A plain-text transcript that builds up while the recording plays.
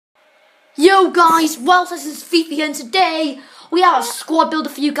Yo guys, this is Fifa here, and today we have a squad builder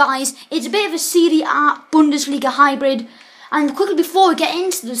for you guys. It's a bit of a Serie A Bundesliga hybrid. And quickly before we get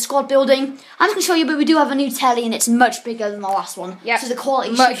into the squad building, I'm just going to show you, but we do have a new telly and it's much bigger than the last one. Yeah, so the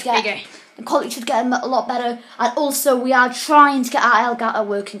quality should get a lot better. And also we are trying to get our Elgato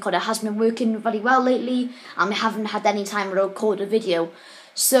working because it hasn't been working very well lately and we haven't had any time to record a video.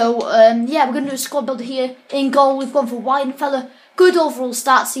 So yeah, we're going to do a squad builder here. In goal we've gone for Weidenfeller. Good overall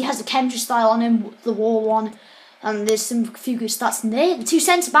stats. He has the chemistry style on him, the wall one. And there's a few good stats in there. The two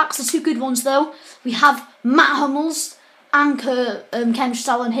centre-backs are two good ones though. We have Matt Hummels, anchor chemistry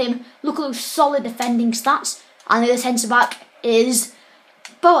style on him. Look at those solid defending stats. And the other centre-back is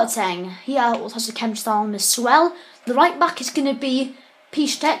Boateng. He also has the chemistry style on him as well. The right-back is going to be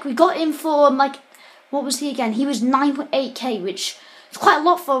Piszczek. We got him for, what was he again? He was 9.8k, which is quite a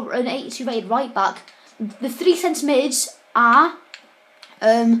lot for an 82 rated right-back. The three centre-mids are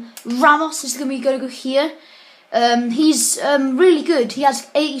Ramos is going to go here. He's really good. He has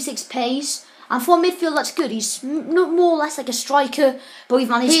 86 pace, and for midfield that's good. He's more or less like a striker, but we've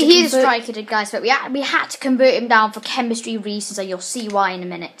managed to convert. He is a striker, guys, but we had to convert him down for chemistry reasons, and you'll see why in a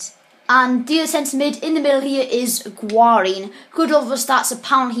minute. And the other centre mid in the middle here is Guarin. Good over stats.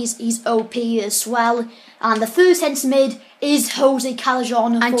 Apparently he's OP as well. And the third centre mid is Jose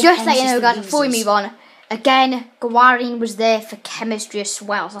Callejon. And just let you know, guys, before we move on, again, Guarin was there for chemistry as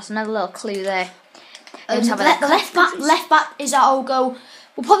well, so that's another little clue there. The left back is our Ogo.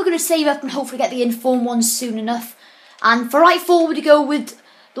 We're probably going to save up and hopefully get the informed ones soon enough. And for right forward to go with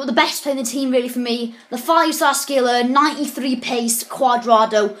the best player in the team really for me, the 5-star skiller, 93 pace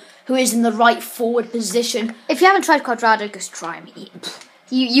Cuadrado, who is in the right forward position. If you haven't tried Cuadrado, just try him.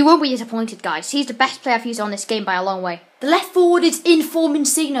 You won't be disappointed, guys. He's the best player I've used on this game by a long way. The left forward is Inform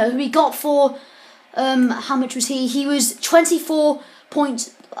Encina, who we got for how much was he? He was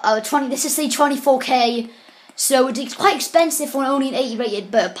 24k, so it's quite expensive for only an 80 rated,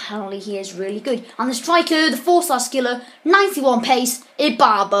 but apparently he is really good. And the striker, the 4-star skiller, 91 pace,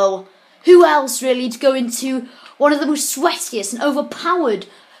 Ibarbo. Who else really to go into one of the most sweatiest and overpowered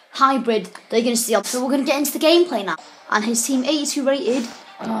hybrid that you're going to see. So we're going to get into the gameplay now. And his team 82 rated.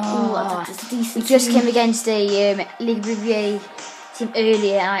 That's a decent we just team. came against a Ligue Riviere team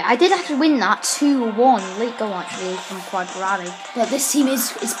earlier, and I did actually win that 2-1 late goal actually from Cuadrado. Yeah, this team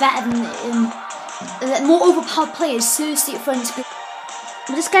is better than more overpowered players. Seriously, at front. But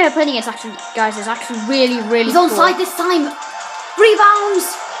this guy we're playing against actually, guys, is actually really He's onside this time.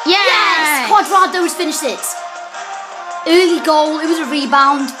 Rebounds. Yes! Cuadrado's finished it. Early goal. It was a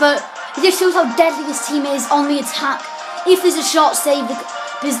rebound, but it just shows how deadly this team is on the attack. If there's a shot save,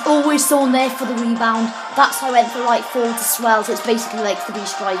 there's always someone there for the rebound. That's why I went for right forward to swell, so it's basically like 3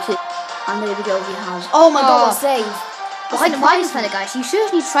 strikers. And there we go, he has. Oh my god, what a save! Weidenfeller, guys, you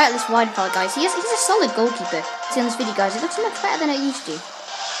should need to try out this Weidenfeller, guys. He's a solid goalkeeper. See on this video, guys, it looks much better than it used to.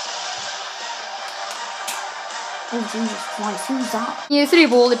 Oh Jesus Christ, who's that? 3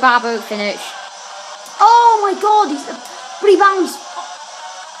 ball, the Barbo finish. Oh my god, he's rebounds.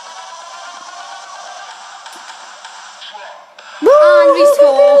 And we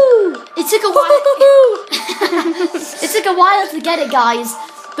score. It took a while. It took a while to get it, guys.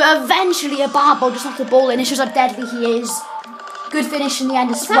 But eventually, Ibarbo just knocked the ball in. It shows how deadly he is. Good finish in the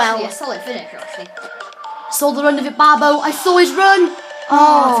end as well. Actually a solid finish, actually. Saw the run of Ibarbo. I saw his run.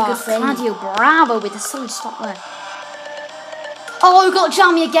 Oh, that's a good save. Claudio Bravo with a solid stop there. Oh, we got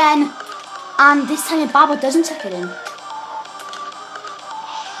Jammy again. And this time Ibarbo doesn't tuck it in.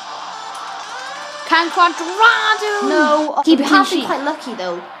 Can Cuadrado? No. Keep we a have clean been sheet. quite lucky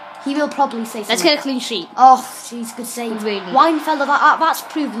though. He will probably say something. Let's get a clean sheet. Oh, jeez, good save. Really. Weidenfeller, that's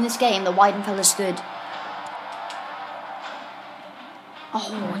proved in this game that Weidenfeller's good.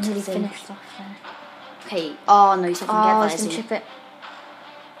 Oh, Until he finished off there. Okay. Oh no, he's not gonna get that, he's is gonna he? chip it.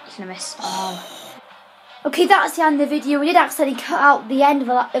 He's gonna miss. Okay, that's the end of the video. We did accidentally cut out the end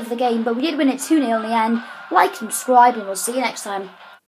of the game, but we did win it 2-0 in the end. Like and subscribe, and we'll see you next time.